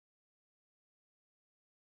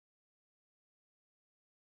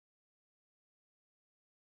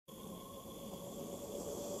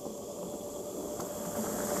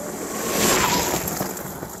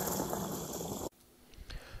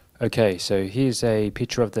Okay, so here's a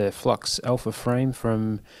picture of the Flux Alpha frame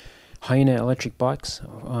from Hyena Electric Bikes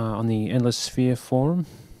on the Endless Sphere forum.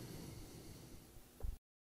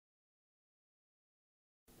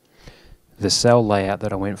 The cell layout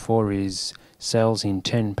that I went for is cells in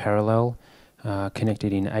 10 parallel,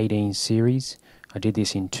 connected in 18 series. I did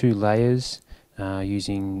this in 2 layers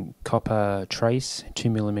using copper trace,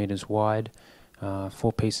 2mm wide,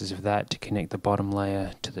 4 pieces of that to connect the bottom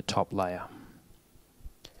layer to the top layer.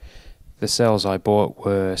 The cells I bought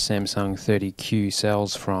were Samsung 30Q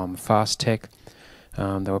cells from Fast Tech.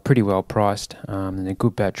 They were pretty well priced, and they're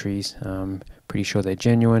good batteries. Pretty sure they're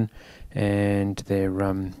genuine, and they're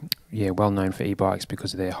well known for e-bikes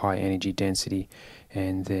because of their high energy density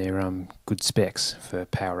and their good specs for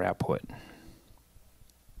power output.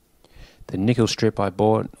 The nickel strip I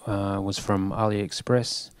bought was from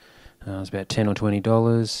AliExpress. It was about $10 or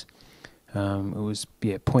 $20. It was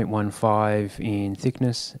 0.15 in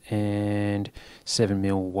thickness and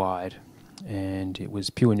 7mm wide, and it was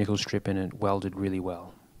pure nickel strip and it welded really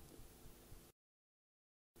well.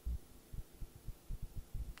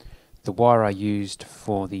 The wire I used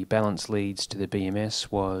for the balance leads to the BMS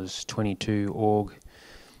was 22 Aug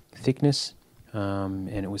thickness, and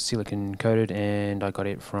it was silicon coated, and I got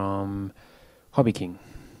it from Hobby King.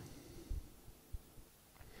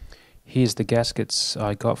 Here's the gaskets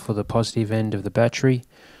I got for the positive end of the battery.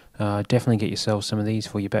 Definitely get yourself some of these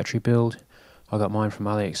for your battery build. I got mine from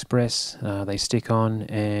AliExpress. They stick on,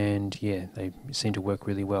 and yeah, they seem to work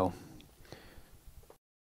really well.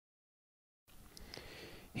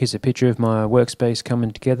 Here's a picture of my workspace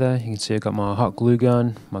coming together. You can see I've got my hot glue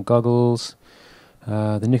gun, my goggles,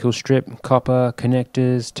 the nickel strip, copper,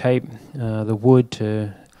 connectors, tape, the wood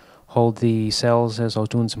to hold the cells as I was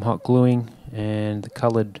doing some hot gluing, and the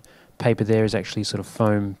coloured paper there is actually sort of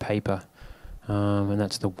foam paper, and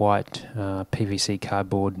that's the white PVC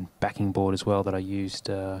cardboard backing board as well that I used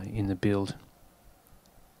in the build.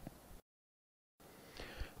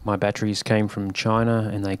 My batteries came from China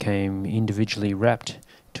and they came individually wrapped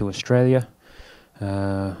to Australia.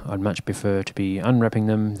 I'd much prefer to be unwrapping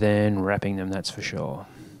them than wrapping them, that's for sure.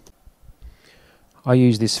 I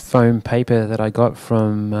use this foam paper that I got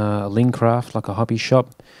from Lincraft, like a hobby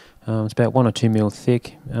shop. It's about 1 or 2mm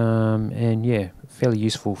thick, and yeah, fairly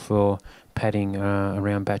useful for padding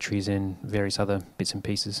around batteries and various other bits and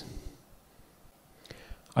pieces.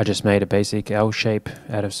 I just made a basic L shape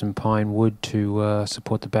out of some pine wood to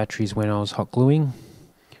support the batteries when I was hot gluing.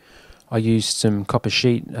 I used some copper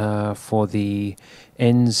sheet for the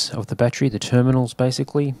ends of the battery, the terminals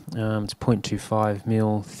basically. It's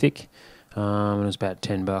 0.25mm thick, and it was about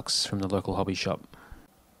 $10 from the local hobby shop.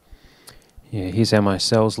 Yeah, here's how my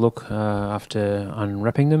cells look after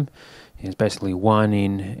unwrapping them. There's basically one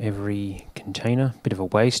in every container. Bit of a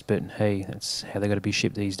waste, but hey, that's how they got to be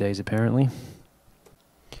shipped these days apparently.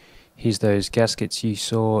 Here's those gaskets you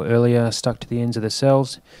saw earlier stuck to the ends of the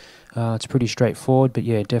cells. It's pretty straightforward, but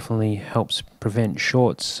yeah, it definitely helps prevent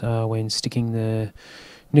shorts when sticking the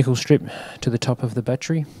nickel strip to the top of the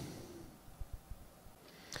battery.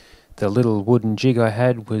 The little wooden jig I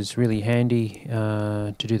had was really handy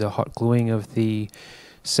to do the hot gluing of the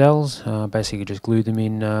cells. Basically just glue them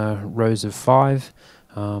in rows of 5.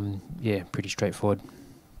 Yeah, pretty straightforward.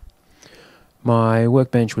 My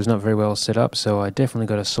workbench was not very well set up, so I definitely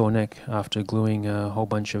got a sore neck after gluing a whole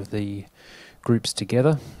bunch of the groups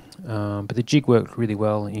together. But the jig worked really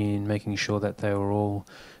well in making sure that they were all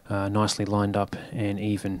nicely lined up and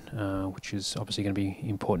even, which is obviously going to be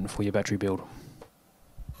important for your battery build.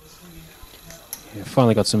 Yeah,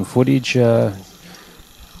 finally got some footage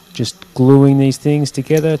just gluing these things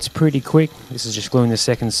together. It's pretty quick. This is just gluing the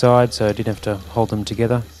second side, so I didn't have to hold them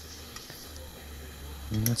together.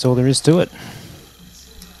 And that's all there is to it.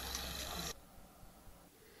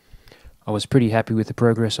 I was pretty happy with the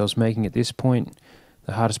progress I was making at this point.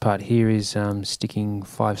 The hardest part here is sticking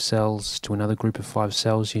 5 cells to another group of 5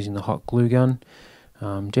 cells using the hot glue gun.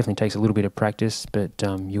 Definitely takes a little bit of practice, but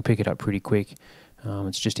you'll pick it up pretty quick.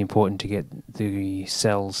 It's just important to get the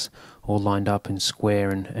cells all lined up and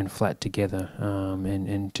square and flat together,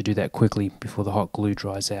 and to do that quickly before the hot glue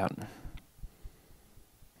dries out.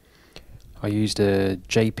 I used a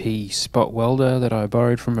JP spot welder that I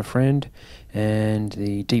borrowed from a friend and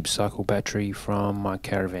the deep cycle battery from my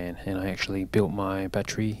caravan, and I actually built my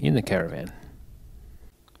battery in the caravan.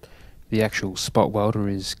 The actual spot welder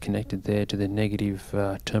is connected there to the negative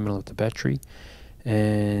terminal of the battery,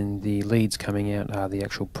 and the leads coming out are the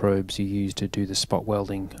actual probes you use to do the spot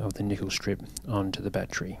welding of the nickel strip onto the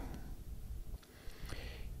battery.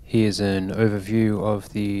 Here's an overview of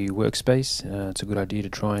the workspace. It's a good idea to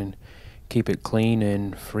try and keep it clean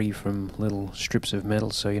and free from little strips of metal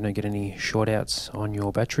so you don't get any short outs on your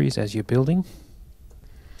batteries as you're building.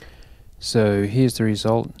 So here's the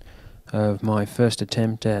result of my first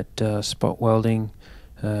attempt at spot welding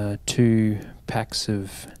 2 packs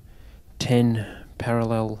of 10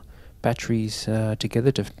 parallel batteries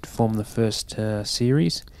together to form the first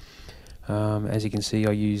series. As you can see,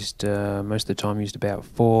 I used most of the time about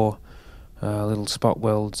 4 little spot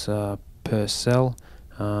welds per cell,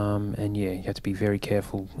 and yeah, you have to be very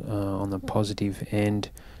careful on the positive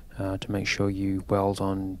end to make sure you weld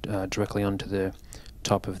on directly onto the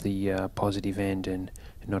top of the positive end and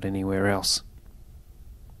not anywhere else.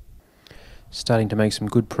 Starting to make some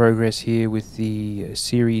good progress here with the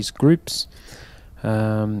series groups,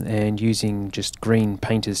 and using just green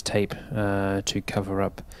painter's tape to cover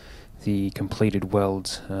up the completed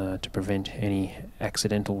welds to prevent any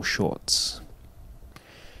accidental shorts.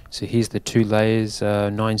 So here's the 2 layers,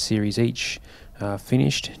 9 series each,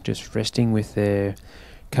 finished, just resting with their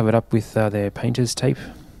covered up with their painter's tape.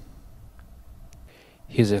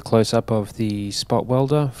 Here's a close-up of the spot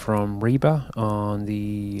welder from Reba on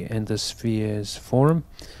the Endless Spheres forum.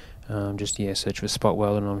 Just search for spot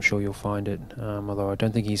welder and I'm sure you'll find it, although I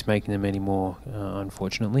don't think he's making them anymore,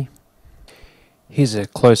 unfortunately. Here's a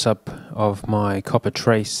close-up of my copper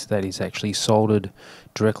trace that is actually soldered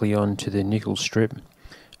directly onto the nickel strip.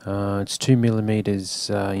 It's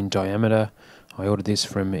 2mm in diameter. I ordered this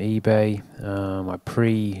from eBay. I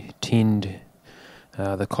pre-tinned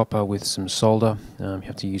the copper with some solder. You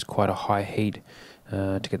have to use quite a high heat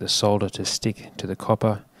to get the solder to stick to the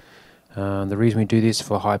copper. The reason we do this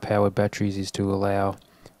for high-powered batteries is to allow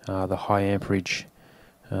the high amperage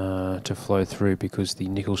to flow through, because the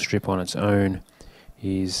nickel strip on its own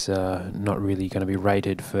is not really going to be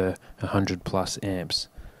rated for 100+ amps.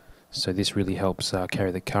 So this really helps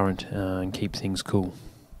carry the current and keep things cool.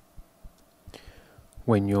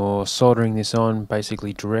 When you're soldering this on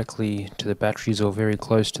basically directly to the batteries or very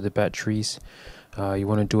close to the batteries, you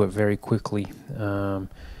want to do it very quickly, no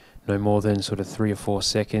more than sort of 3 or 4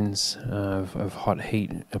 seconds of hot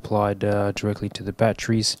heat applied directly to the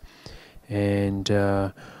batteries. And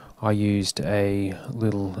I used a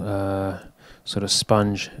little sort of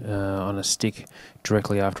sponge on a stick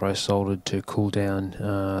directly after I soldered to cool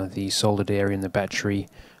down the soldered area in the battery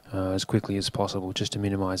as quickly as possible, just to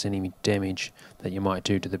minimize any damage that you might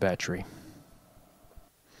do to the battery.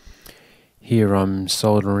 Here I'm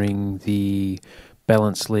soldering the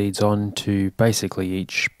balance leads on to basically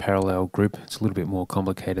each parallel group. It's a little bit more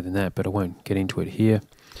complicated than that, but I won't get into it here.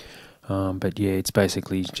 But yeah, it's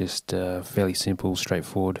basically just fairly simple,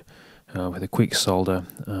 straightforward, with a quick solder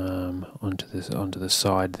onto the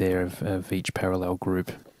side there of each parallel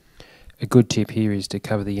group. A good tip here is to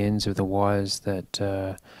cover the ends of the wires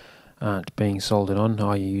that aren't being soldered on.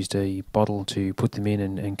 I used a bottle to put them in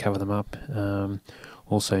and cover them up.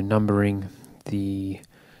 Also, numbering the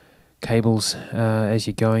cables as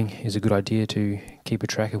you're going is a good idea to keep a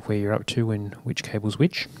track of where you're up to and which cable's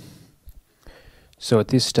which. So at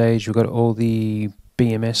this stage we've got all the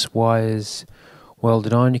BMS wires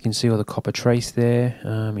welded on. You can see all the copper trace there,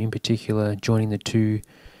 in particular joining the 2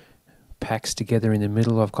 packs together in the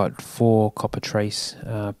middle. I've got 4 copper trace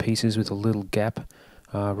pieces with a little gap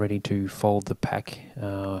ready to fold the pack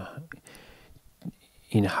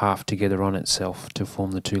in half together on itself to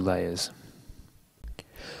form the 2 layers.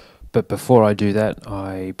 But before I do that,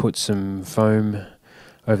 I put some foam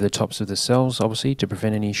over the tops of the cells, obviously, to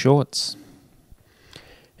prevent any shorts.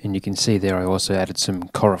 And you can see there I also added some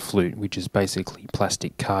coraflute, which is basically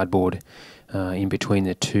plastic cardboard, in between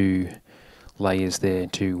the 2 layers there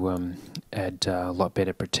to add a lot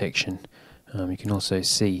better protection. You can also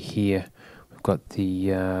see here we've got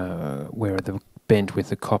the where the bent with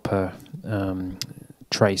the copper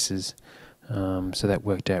traces, so that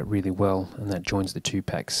worked out really well, and that joins the 2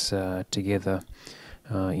 packs together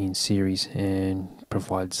in series and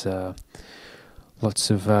provides lots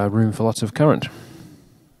of room for lots of current.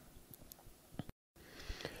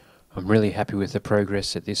 I'm really happy with the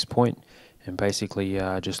progress at this point, and basically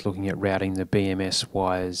just looking at routing the BMS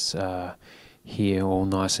wires here all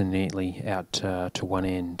nice and neatly out to one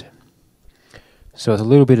end. So with a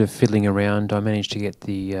little bit of fiddling around, I managed to get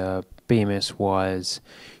the BMS wires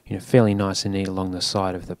fairly nice and neat along the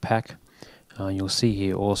side of the pack. You'll see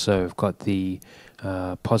here also I've got the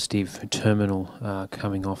positive terminal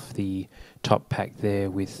coming off the top pack there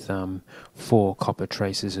with 4 copper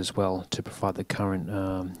traces as well to provide the current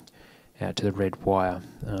out to the red wire.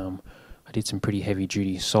 I did some pretty heavy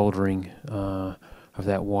duty soldering of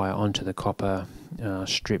that wire onto the copper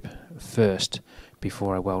strip first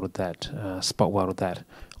before I welded that, spot welded that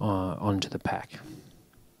onto the pack.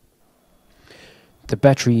 The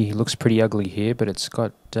battery looks pretty ugly here, but it's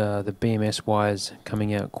got the BMS wires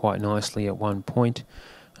coming out quite nicely at one point.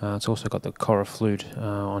 It's also got the coral flute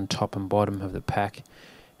on top and bottom of the pack,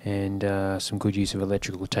 and some good use of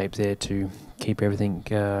electrical tape there to keep everything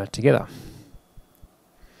together.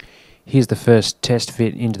 Here's the first test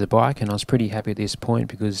fit into the bike, and I was pretty happy at this point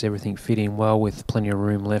because everything fit in well with plenty of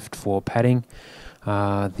room left for padding.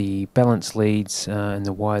 The balance leads and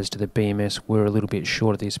the wires to the BMS were a little bit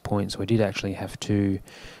short at this point, so I did actually have to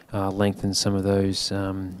lengthen some of those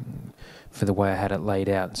for the way I had it laid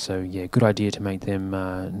out. So yeah, good idea to make them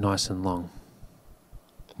nice and long.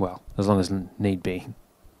 Well, as long as need be.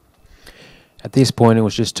 At this point it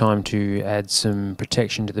was just time to add some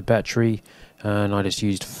protection to the battery, and I just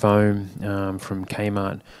used foam from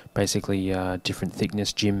Kmart, basically different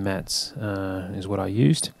thickness gym mats is what I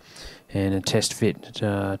used, and a test fit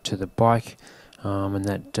to the bike, and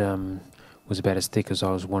that was about as thick as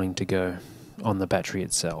I was wanting to go on the battery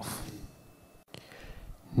itself.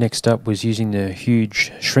 Next up was using the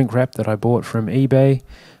huge shrink wrap that I bought from eBay.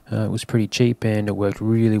 It was pretty cheap and it worked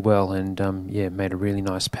really well, and yeah, made a really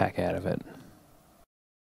nice pack out of it.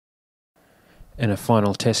 And a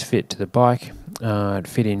final test fit to the bike. It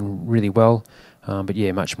fit in really well, but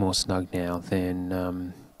yeah, much more snug now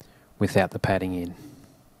than without the padding in.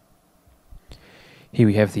 Here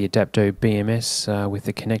we have the Adapto BMS with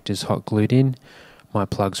the connectors hot glued in. My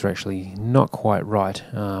plugs are actually not quite right,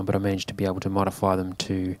 but I managed to be able to modify them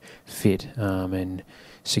to fit and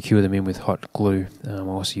secure them in with hot glue. I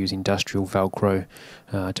also use industrial Velcro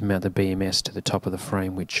to mount the BMS to the top of the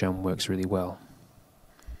frame, which works really well.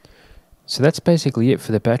 So that's basically it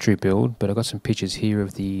for the battery build, but I've got some pictures here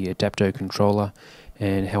of the Adapto controller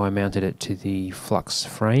and how I mounted it to the Flux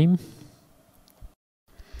frame.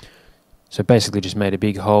 So basically just made a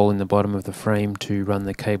big hole in the bottom of the frame to run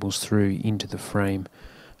the cables through into the frame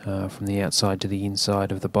from the outside to the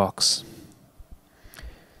inside of the box.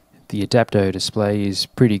 The Adapto display is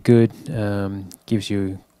pretty good, gives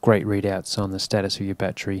you great readouts on the status of your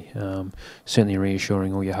battery, certainly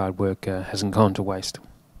reassuring all your hard work hasn't gone to waste.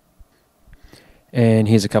 And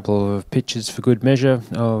here's a couple of pictures for good measure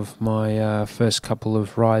of my first couple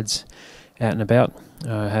of rides out and about.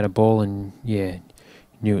 I had a ball, and yeah,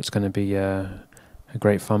 knew it's going to be a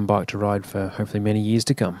great fun bike to ride for hopefully many years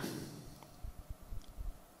to come.